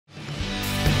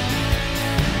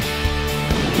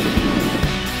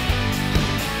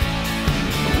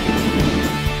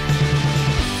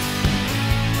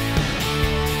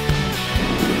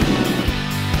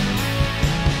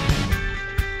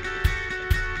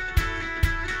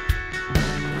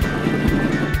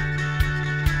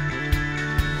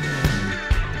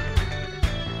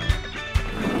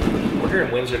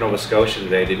in Windsor, Nova Scotia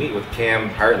today to meet with Cam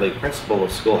Hartley, principal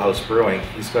of School House Brewing.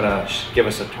 He's going to give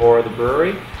us a tour of the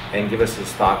brewery and give us his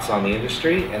thoughts on the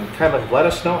industry and kind of let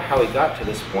us know how he got to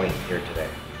this point here today.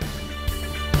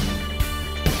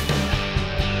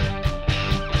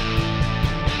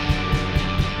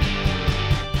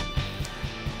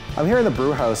 I'm here in the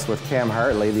brew house with Cam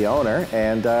Hartley, the owner,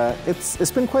 and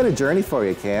it's been quite a journey for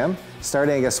you, Cam.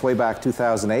 Starting, I guess, way back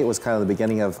 2008 was kind of the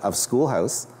beginning of School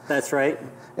House. That's right.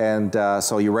 And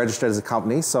so you registered as a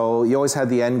company, so you always had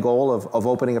the end goal of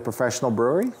opening a professional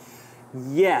brewery?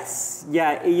 Yes.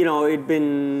 Yeah, you know, it'd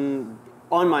been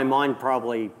on my mind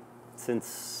probably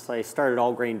since I started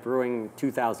All Grain Brewing in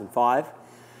 2005.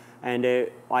 And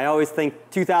I always think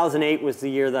 2008 was the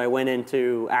year that I went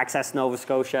into Access Nova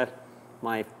Scotia,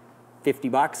 my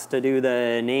 $50 to do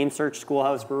the name search, School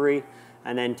House Brewery,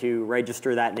 and then to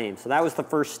register that name. So that was the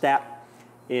first step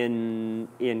in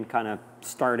kind of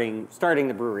starting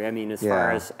the brewery. I mean, as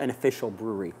far as an official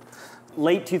brewery.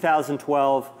 Late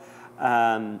 2012,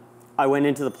 I went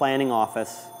into the planning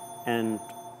office and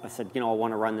I said, you know, I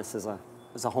want to run this as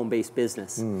a home-based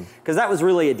business, because that was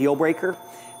really a deal breaker.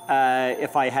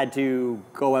 If I had to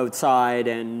go outside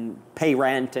and pay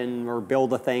rent or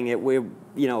build a thing,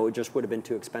 it just would have been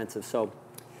too expensive. So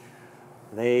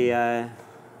they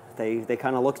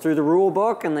kind of looked through the rule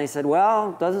book and they said,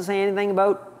 well, it doesn't say anything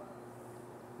about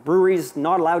breweries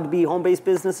not allowed to be home-based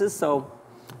businesses. So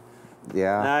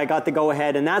I got the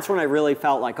go-ahead, and that's when I really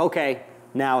felt like, okay,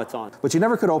 now it's on. But you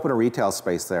never could open a retail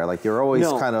space there. Like, you're always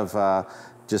kind of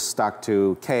just stuck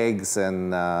to kegs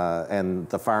and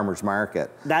the farmer's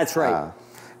market. That's right.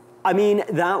 I mean,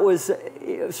 that was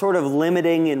sort of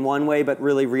limiting in one way, but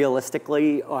really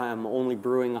realistically, I'm only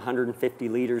brewing 150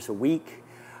 liters a week.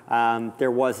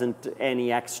 There wasn't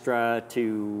any extra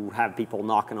to have people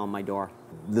knocking on my door.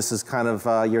 This is kind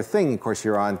of your thing. Of course,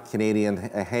 you're on Canadian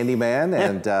Handyman,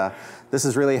 and this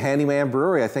is really a handyman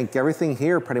brewery. I think everything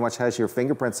here pretty much has your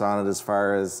fingerprints on it as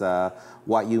far as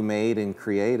what you made and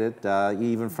created,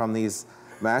 even from these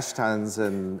mash tuns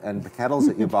and kettles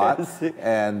that you bought.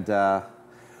 And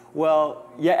well,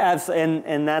 yeah,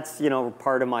 and that's, you know,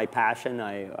 part of my passion.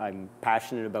 I'm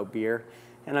passionate about beer,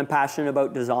 and I'm passionate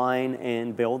about design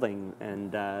and building,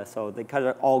 and so they kind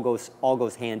of all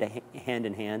goes hand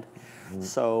in hand.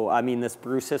 So, I mean, this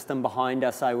brew system behind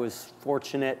us, I was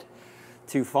fortunate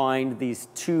to find these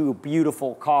two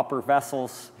beautiful copper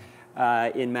vessels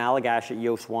in Malagash at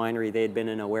Yost Winery. They had been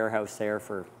in a warehouse there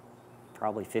for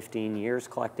probably 15 years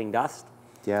collecting dust.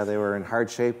 Yeah, they were in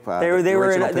hard shape. They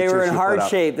were in hard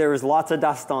shape. There was lots of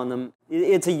dust on them.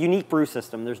 It's a unique brew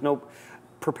system. There's no,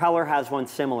 Propeller has one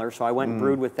similar, so I went and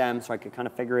brewed with them so I could kind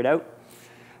of figure it out.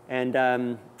 And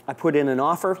I put in an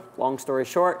offer, long story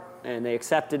short, and they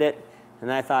accepted it.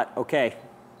 And I thought, okay,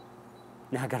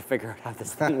 now I got to figure out how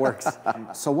this thing works.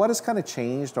 So what has kind of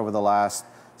changed over the last,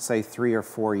 say, 3 or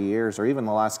 4 years, or even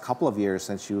the last couple of years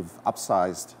since you've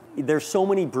upsized? There's so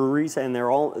many breweries, and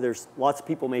there's lots of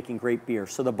people making great beer.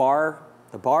 So the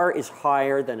bar is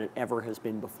higher than it ever has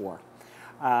been before.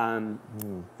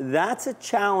 That's a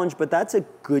challenge, but that's a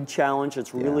good challenge.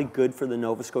 It's really good for the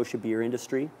Nova Scotia beer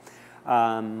industry.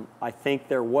 I think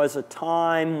there was a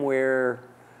time where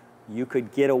you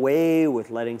could get away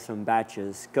with letting some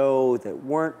batches go that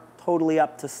weren't totally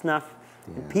up to snuff.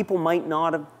 People may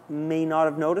not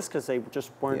have noticed because they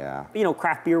just weren't, you know,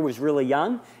 craft beer was really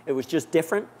young. It was just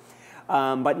different.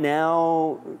 But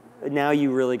now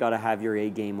you really got to have your A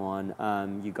game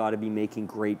on. You got to be making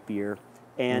great beer.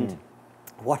 And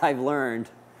what I've learned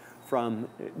from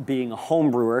being a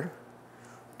home brewer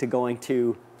to going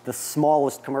to the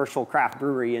smallest commercial craft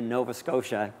brewery in Nova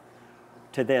Scotia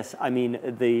to this, I mean,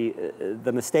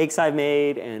 the mistakes I've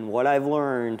made and what I've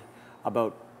learned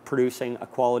about producing a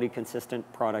quality, consistent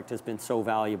product has been so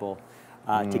valuable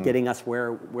to getting us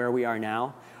where we are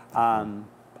now.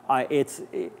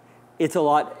 It's a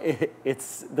lot.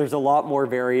 There's a lot more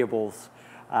variables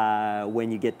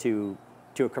when you get to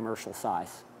a commercial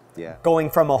size. Yeah. Going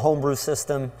from a homebrew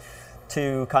system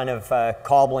to kind of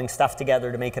cobbling stuff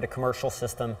together to make it a commercial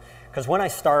system. Because when I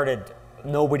started,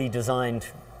 nobody designed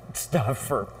stuff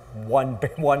for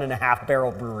 1.5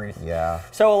 barrel breweries. Yeah.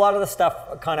 So a lot of the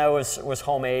stuff kind of was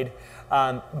homemade.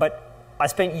 But I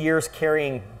spent years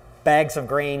carrying bags of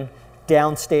grain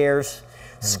downstairs,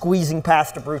 squeezing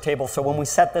past the brew table. So when we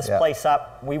set this place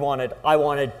up, I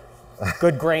wanted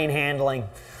good grain handling.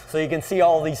 So you can see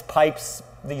all these pipes,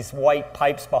 these white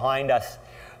pipes behind us.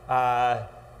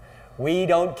 We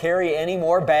don't carry any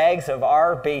more bags of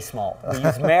our base malt. We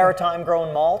use Maritime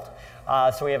grown malt.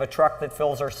 So we have a truck that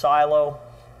fills our silo,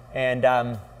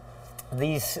 and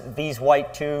these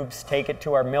white tubes take it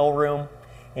to our mill room,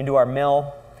 into our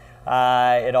mill.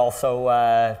 It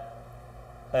also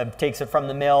takes it from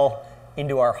the mill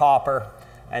into our hopper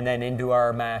and then into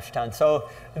our mash tun. So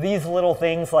these little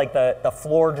things like the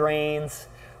floor drains,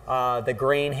 the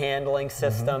grain handling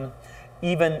system,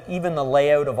 even the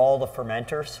layout of all the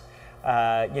fermenters,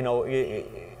 you know,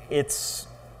 it's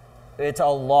a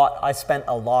lot. I spent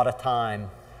a lot of time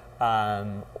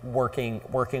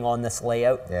working on this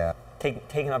layout. Yeah.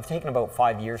 I've taken about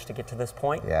 5 years to get to this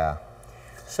point. Yeah.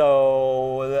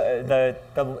 So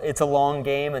it's a long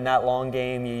game, and that long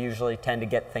game you usually tend to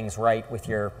get things right with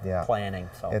your planning.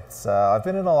 So it's I've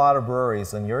been in a lot of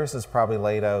breweries, and yours is probably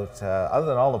laid out other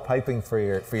than all the piping for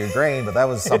your grain, but that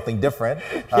was something different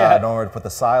in order to put the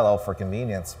silo for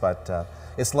convenience. But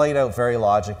it's laid out very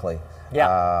logically.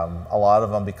 Yeah. A lot of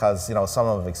them, because you know, some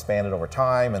of them have expanded over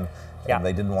time, and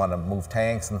they didn't want to move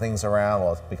tanks and things around.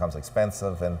 Well, it becomes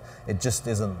expensive, and it just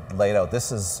isn't laid out.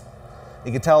 This is,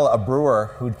 you could tell a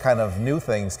brewer who kind of knew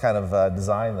things kind of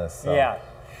designed this. So. Yeah,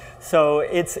 so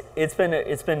it's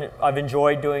been I've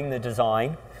enjoyed doing the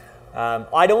design.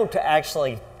 I don't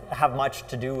actually have much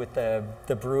to do with the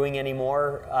brewing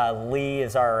anymore. Lee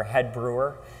is our head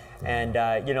brewer, and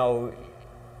you know,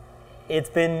 it's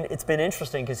been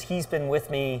interesting because he's been with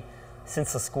me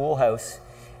since the School House.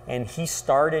 And he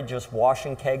started just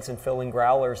washing kegs and filling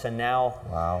growlers, and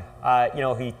now, you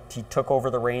know, he took over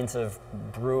the reins of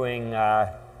brewing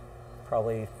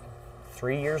probably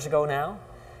 3 years ago now,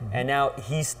 and now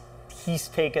he's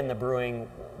taken the brewing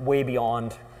way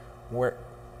beyond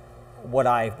what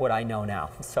I know now.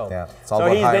 So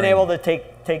he's been able to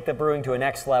take the brewing to a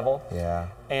next level. Yeah,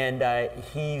 and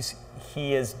he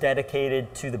is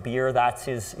dedicated to the beer. That's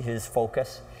his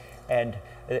focus, and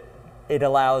it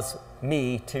allows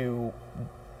me to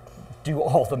do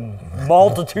all the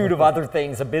multitude of other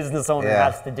things a business owner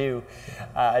has to do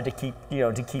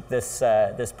to keep this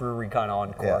brewery kind of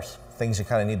on course. Yeah. Things you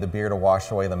kind of need the beer to wash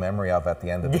away the memory of at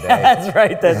the end of the day.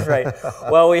 That's right.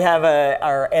 Well, we have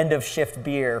our end of shift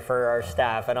beer for our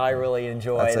staff, and I really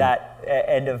enjoy that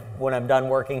end of when I'm done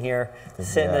working here,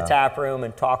 sit in the tap room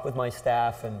and talk with my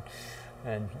staff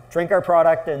and drink our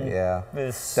product, and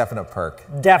definite perk.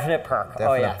 Definite perk.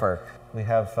 Definite perk. We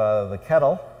have the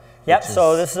kettle. Yep,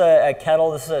 so this is a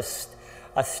kettle. This is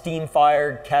a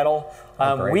steam-fired kettle.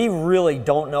 We really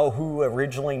don't know who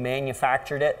originally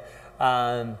manufactured it,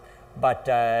 but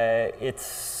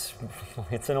it's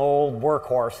an old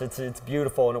workhorse. It's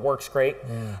beautiful, and it works great.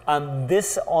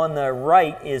 This on the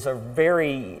right is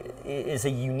a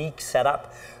unique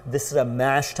setup. This is a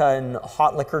mash tun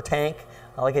hot liquor tank.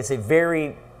 Like I say,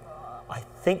 I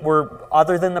think we're,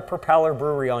 other than the Propeller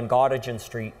Brewery on Gottingen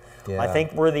Street, I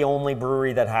think we're the only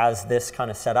brewery that has this kind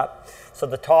of setup. So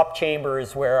the top chamber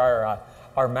is where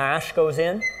our mash goes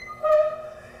in.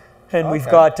 And we've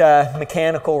got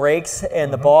mechanical rakes,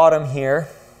 and the bottom here,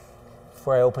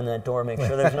 before I open that door, make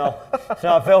sure it's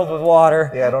not filled with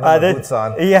water. Yeah, I don't have my boots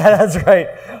on. Yeah, that's right.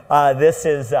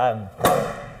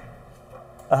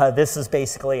 This is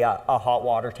basically a hot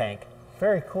water tank.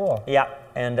 Very cool. Yeah,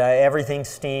 and everything's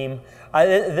steam.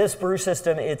 This brew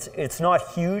system, it's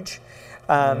not huge.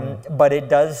 But it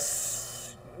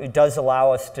does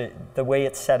allow us to, the way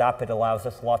it's set up, it allows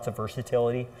us lots of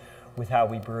versatility with how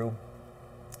we brew.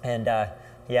 And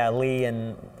Lee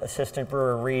and assistant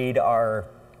brewer Reed are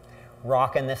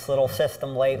rocking this little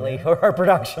system lately. Our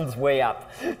production's way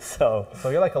up. So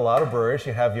you're like a lot of brewers.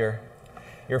 You have your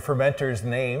fermenters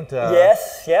named.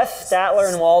 Yes,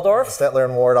 Statler and Waldorf. Statler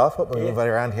and Waldorf. We'll move it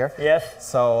around here. Yes.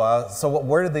 So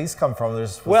where did these come from?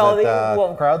 Was it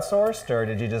crowdsourced, or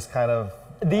did you just kind of?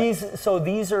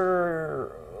 These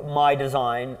are my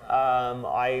design.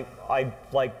 I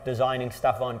like designing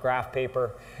stuff on graph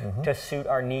paper to suit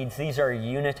our needs. These are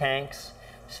unitanks,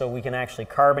 so we can actually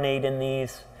carbonate in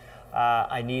these.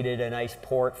 I needed a nice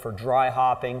port for dry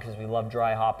hopping because we love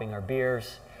dry hopping our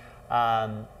beers.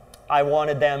 I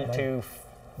wanted them to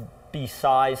be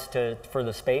sized for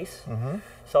the space.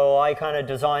 So I kind of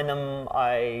designed them.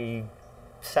 I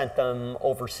sent them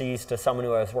overseas to someone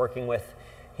who I was working with.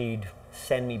 He'd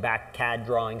send me back CAD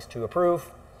drawings to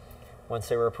approve. Once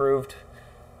they were approved,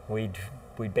 we'd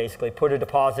basically put a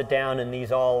deposit down, and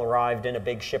these all arrived in a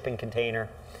big shipping container.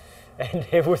 And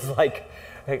it was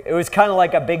kind of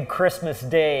like a big Christmas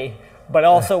day, but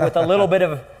also with a little bit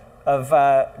of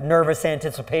nervous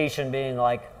anticipation, being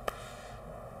like,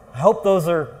 I hope those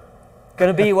are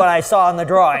going to be what I saw in the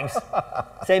drawings.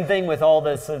 Same thing with all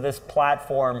this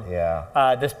platform.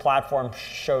 Yeah. This platform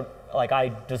showed, like,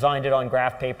 I designed it on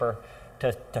graph paper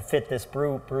to fit this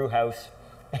brew house,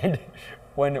 and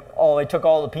when I took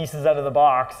all the pieces out of the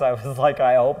box, I was like,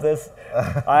 I hope this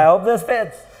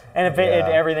fits, and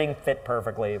everything fit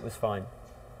perfectly. It was fine.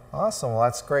 Awesome. Well,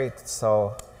 that's great.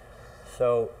 So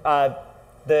the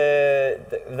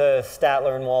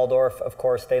Statler and Waldorf, of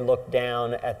course, they look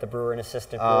down at the brewer and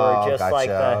assistant brewer, just gotcha. like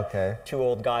the two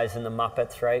old guys in the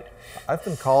Muppets, right? I've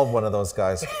been called one of those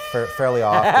guys fairly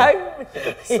often.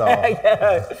 So,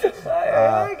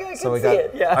 I can so we see got,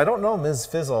 it. Yeah. I don't know Ms.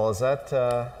 Fizzle. Is that?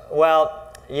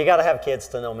 Well, you got to have kids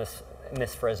to know Miss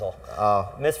Frizzle.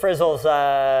 Oh. Miss Frizzle's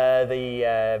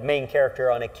the main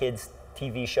character on a kids'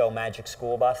 TV show, Magic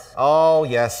School Bus. Oh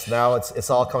yes, now it's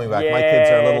all coming back. Yes. My kids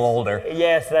are a little older.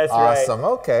 Yes, that's right. Awesome.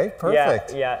 Okay,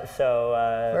 perfect. Yeah. So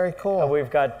very cool.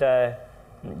 We've got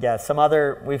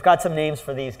we've got some names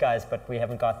for these guys, but we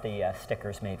haven't got the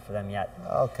stickers made for them yet.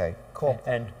 Okay, cool.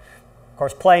 And of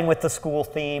course, playing with the school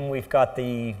theme, we've got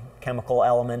the chemical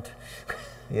element.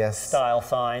 Yes. Style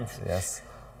signs. Yes.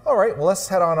 All right. Well, let's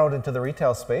head on out into the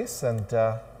retail space and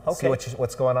see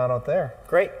what's going on out there.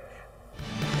 Great.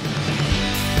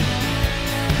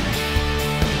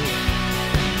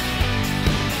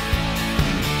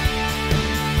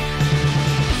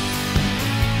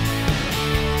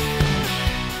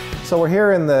 So we're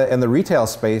here in the retail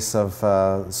space of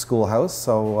School House.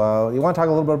 So you want to talk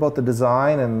a little bit about the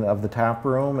design and of the tap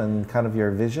room and kind of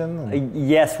your vision?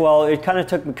 Yes. Well, it kind of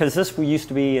took, because this used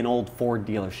to be an old Ford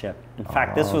dealership. In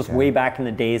fact, this was way back in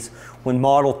the days when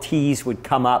Model Ts would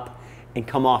come up and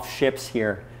come off ships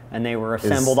here, and they were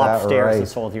assembled upstairs and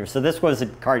sold here. So this was a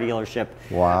car dealership.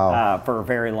 Wow. For a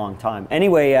very long time.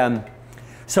 Anyway.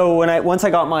 So once I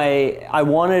got I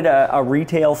wanted a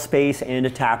retail space and a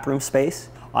tap room space.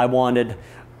 I wanted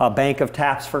a bank of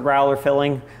taps for growler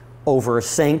filling over a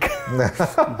sink.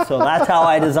 So that's how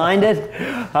I designed it.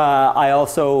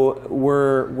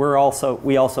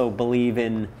 We also believe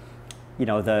in,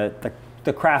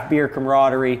 the craft beer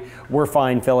camaraderie. We're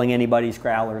fine filling anybody's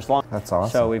growlers. That's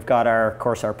awesome. So we've got our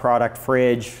product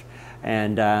fridge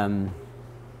and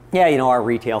our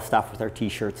retail stuff with our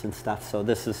t-shirts and stuff. So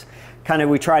this is kind of,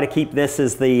 we try to keep this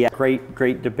as the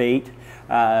great debate.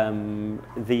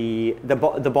 The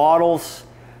bottles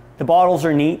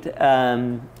are neat,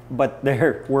 but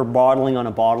we're bottling on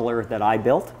a bottler that I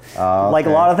built, like a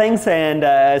lot of things,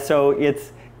 and so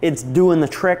it's doing the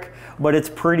trick, but it's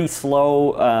pretty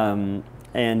slow,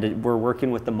 and we're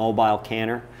working with the mobile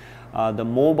canner. The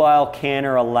mobile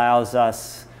canner allows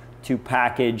us to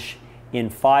package in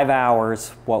 5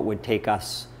 hours what would take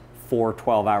us 4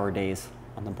 12-hour days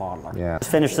on the bottler. Yeah. Just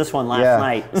finished this one last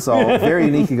night. So very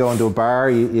unique. You go into a bar,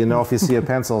 you know, if you see a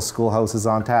pencil, School House is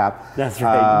on tap. That's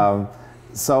right.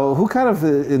 So who kind of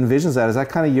envisions that? Is that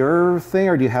kind of your thing,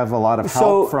 or do you have a lot of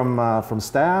help from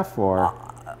staff, or?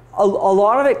 A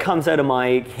lot of it comes out of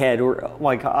my head.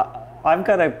 Like I've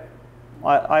got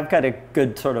a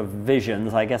good sort of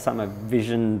visions. I guess I'm a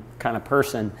vision kind of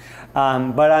person,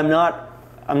 but I'm not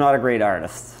a great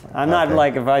artist. I'm not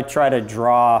like, if I try to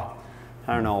draw,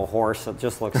 I don't know, a horse, it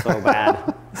just looks so bad.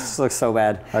 It just looks so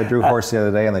bad. I drew a horse the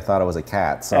other day and they thought it was a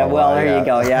cat. So there you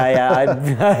go.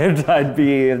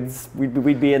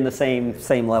 We'd be in the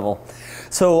same level.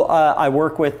 So I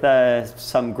work with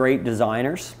some great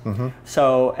designers. Mm-hmm.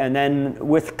 So, and then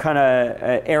with kind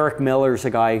of Eric Miller's a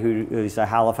guy who's a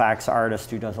Halifax artist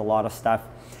who does a lot of stuff.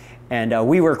 And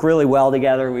we work really well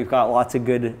together. We've got lots of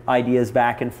good ideas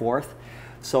back and forth.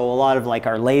 So a lot of like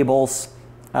our labels,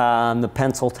 the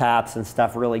pencil taps and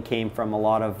stuff really came from a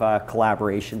lot of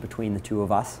collaboration between the two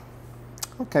of us.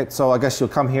 Okay, so I guess you'll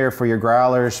come here for your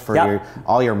growlers, for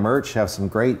all your merch. You have some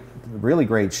really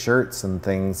great shirts and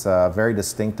things, very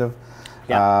distinctive.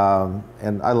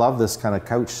 And I love this kind of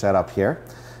couch setup here.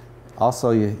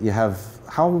 Also, you have,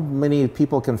 how many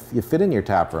people can you fit in your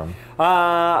tap room?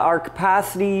 Our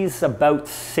capacity is about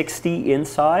 60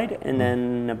 inside, and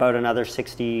then about another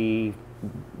 60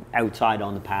 outside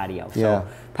on the patio. So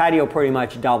patio pretty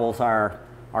much doubles our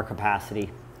capacity.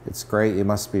 It's great. You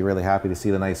must be really happy to see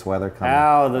the nice weather coming.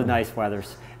 Oh, the nice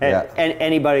weathers. And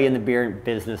anybody in the beer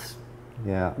business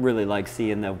really likes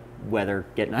seeing the weather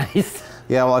get nice.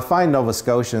 Yeah, well, I find Nova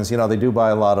Scotians, they do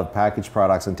buy a lot of packaged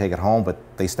products and take it home, but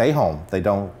they stay home. They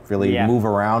don't really move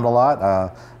around a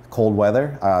lot. Cold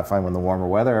weather, I find when the warmer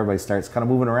weather, everybody starts kind of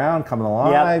moving around, coming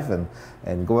alive,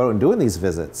 and go out and doing these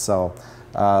visits. So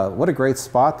what a great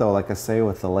spot, though, like I say,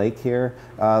 with the lake here.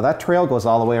 That trail goes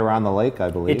all the way around the lake, I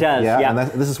believe. It does, And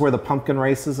this is where the pumpkin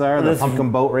races are, the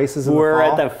pumpkin boat races in the fall? We're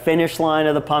at the finish line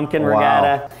of the pumpkin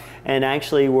regatta. And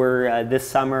actually, this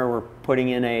summer, we're putting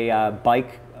in a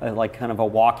bike, like kind of a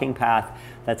walking path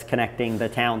that's connecting the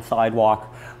town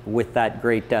sidewalk with that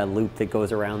great loop that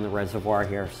goes around the reservoir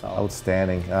here. So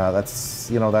outstanding.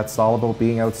 That's all about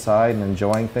being outside and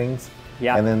enjoying things.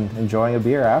 Yeah. And then enjoying a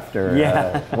beer after.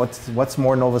 Yeah. What's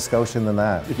more Nova Scotian than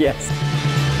that? Yes.